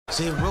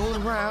Say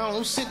roll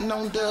around, sitting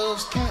on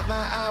doves, can't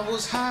lie, I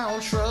was high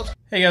on shrubs.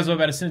 Hey guys,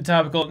 welcome back to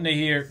Cinetopical. Nate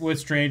here with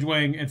Strange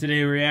Wing, and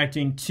today we're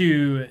reacting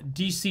to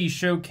DC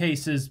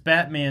Showcase's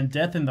Batman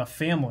Death in the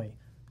Family,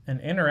 an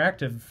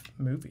interactive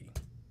movie.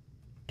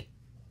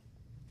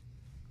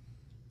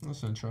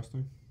 That's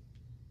interesting.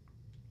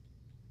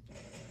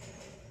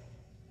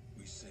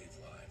 We save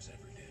lives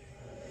every day,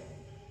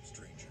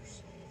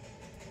 strangers,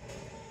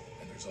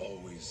 and there's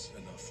always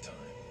enough time.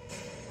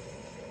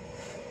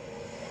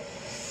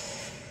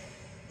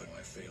 But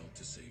I failed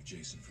to save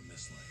Jason from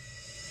this life.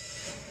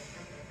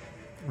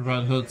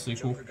 Red Hood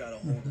sequel. Joker got a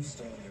hold of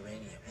stolen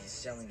uranium. He's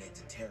selling it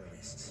to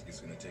terrorists. It's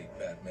gonna take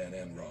Batman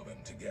and Robin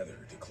together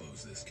to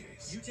close this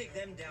case. You take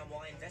them down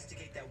while I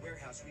investigate that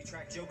warehouse we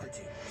tracked Joker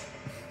to.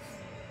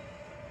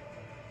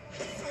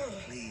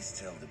 Please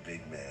tell the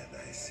big man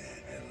I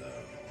said hello.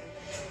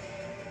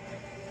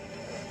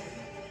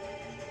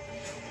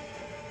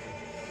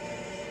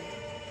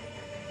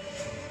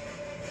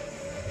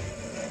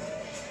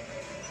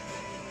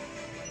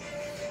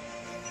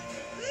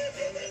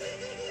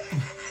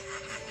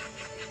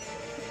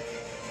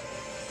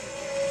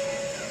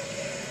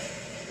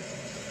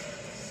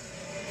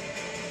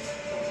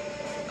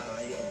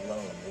 I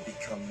alone will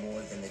become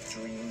more than the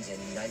dreams and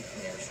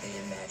nightmares they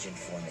imagined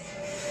for me.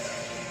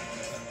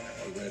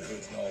 The Red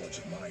Hood's knowledge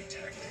of my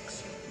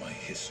tactics, my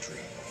history.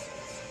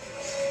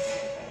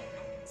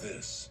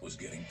 This was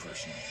getting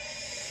personal.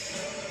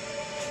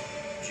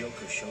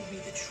 Joker showed me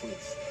the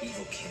truth.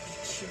 Evil can't be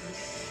cured,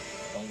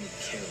 only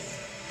killed.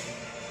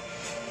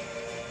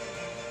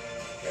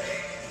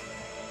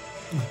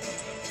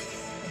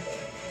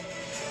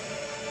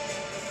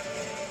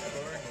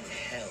 Burn in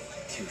hell,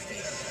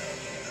 Two-Face.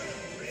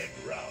 Red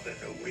Robin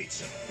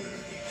awaits a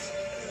verdict.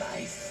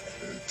 Life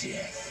or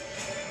death.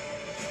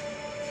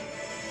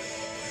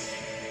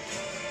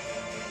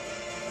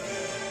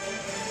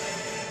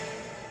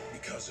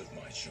 Because of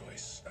my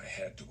choice, I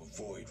had to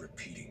avoid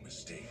repeating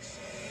mistakes.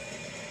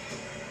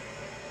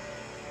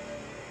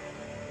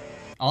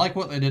 I like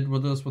what they did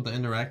with this, with the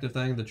interactive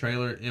thing. The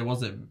trailer, it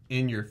wasn't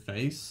in your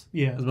face.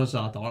 Yeah. As much as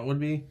I thought it would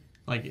be.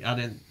 Like, I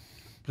didn't,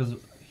 because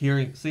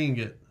seeing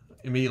it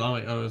immediately, I'm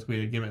like, oh, it's going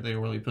to be a gimmick. They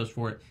really pushed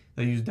for it.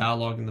 They used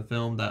dialogue in the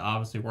film that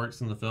obviously works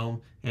in the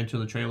film and to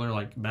the trailer,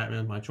 like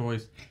Batman, my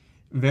choice.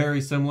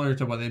 Very similar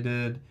to what they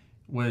did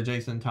with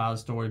Jason Todd's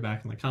story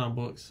back in the comic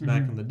books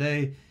back in the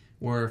day,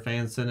 where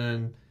fans sent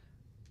in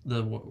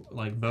the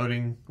like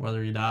voting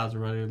whether he dies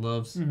or whether he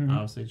lives.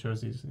 Obviously,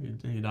 chose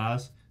he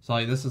dies. So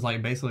like this is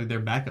like basically their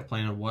backup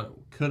plan of what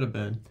could have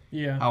been.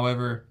 Yeah.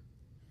 However,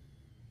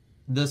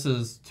 this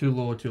is too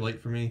little, too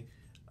late for me.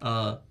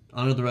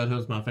 Under the Red Hood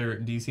is my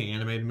favorite DC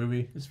animated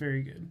movie. It's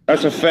very good.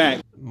 That's a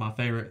fact. My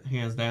favorite,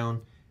 hands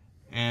down.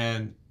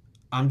 And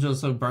I'm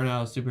just so burnt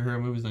out of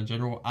superhero movies in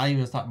general. I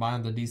even stopped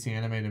buying the DC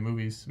animated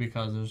movies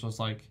because it's just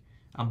like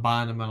I'm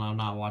buying them and I'm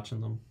not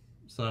watching them.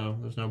 So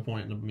there's no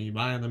point in me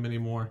buying them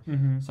anymore.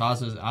 So I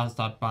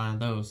stopped buying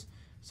those.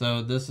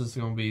 So this is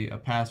going to be a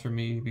pass for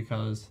me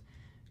because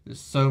there's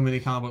so many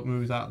comic book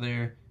movies out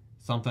there.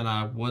 Something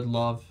I would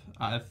love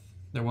if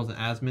there wasn't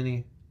as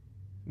many.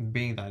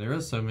 Being that there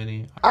is so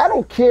many, I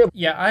don't care.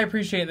 Yeah, I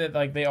appreciate that.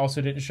 Like, they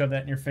also didn't shove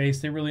that in your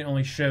face. They really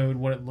only showed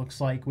what it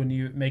looks like when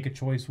you make a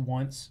choice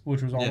once,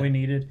 which was all we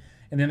needed.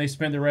 And then they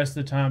spent the rest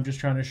of the time just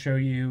trying to show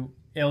you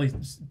at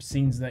least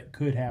scenes that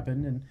could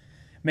happen, and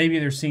maybe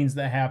there's scenes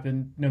that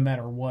happen no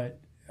matter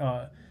what.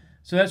 So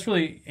that's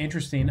really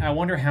interesting. I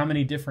wonder how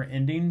many different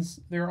endings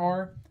there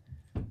are,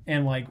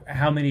 and like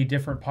how many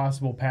different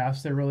possible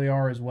paths there really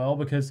are as well.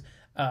 Because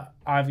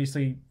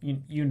obviously,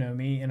 you know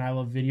me, and I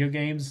love video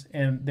games,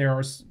 and there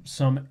are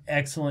some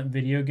excellent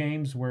video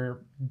games where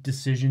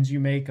decisions you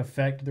make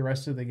affect the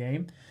rest of the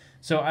game.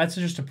 So that's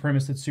just a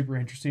premise that's super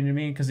interesting to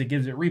me because it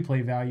gives it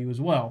replay value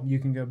as well. You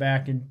can go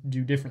back and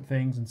do different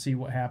things and see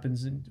what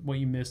happens and what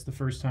you missed the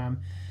first time,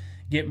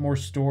 get more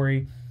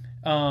story.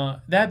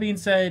 That being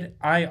said,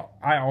 I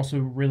also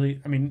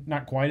really, I mean,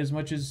 not quite as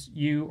much as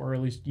you, or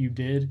at least you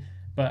did,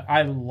 but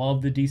I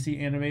love the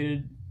DC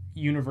animated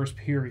universe,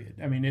 period.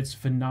 I mean, it's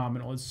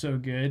phenomenal. It's so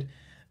good.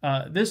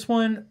 This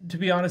one, to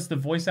be honest, the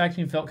voice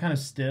acting felt kind of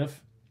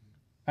stiff.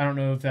 I don't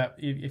know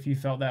if you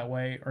felt that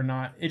way or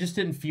not. It just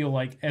didn't feel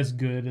like as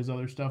good as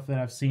other stuff that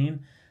I've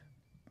seen.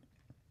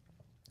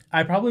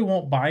 I probably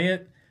won't buy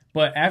it,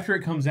 but after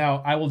it comes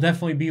out, I will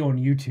definitely be on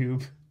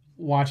YouTube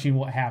watching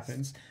what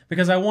happens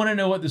because I want to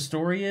know what the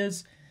story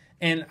is,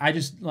 and I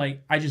just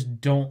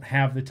don't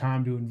have the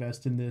time to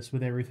invest in this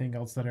with everything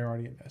else that I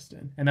already invest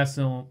in, and that's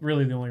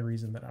really the only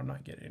reason that I'm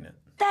not getting it.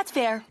 That's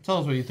fair. Tell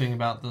us what you think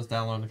about this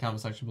down low in the comment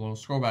section below.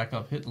 Scroll back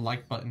up, hit the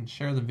like button,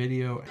 share the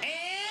video, and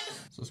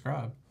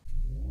subscribe.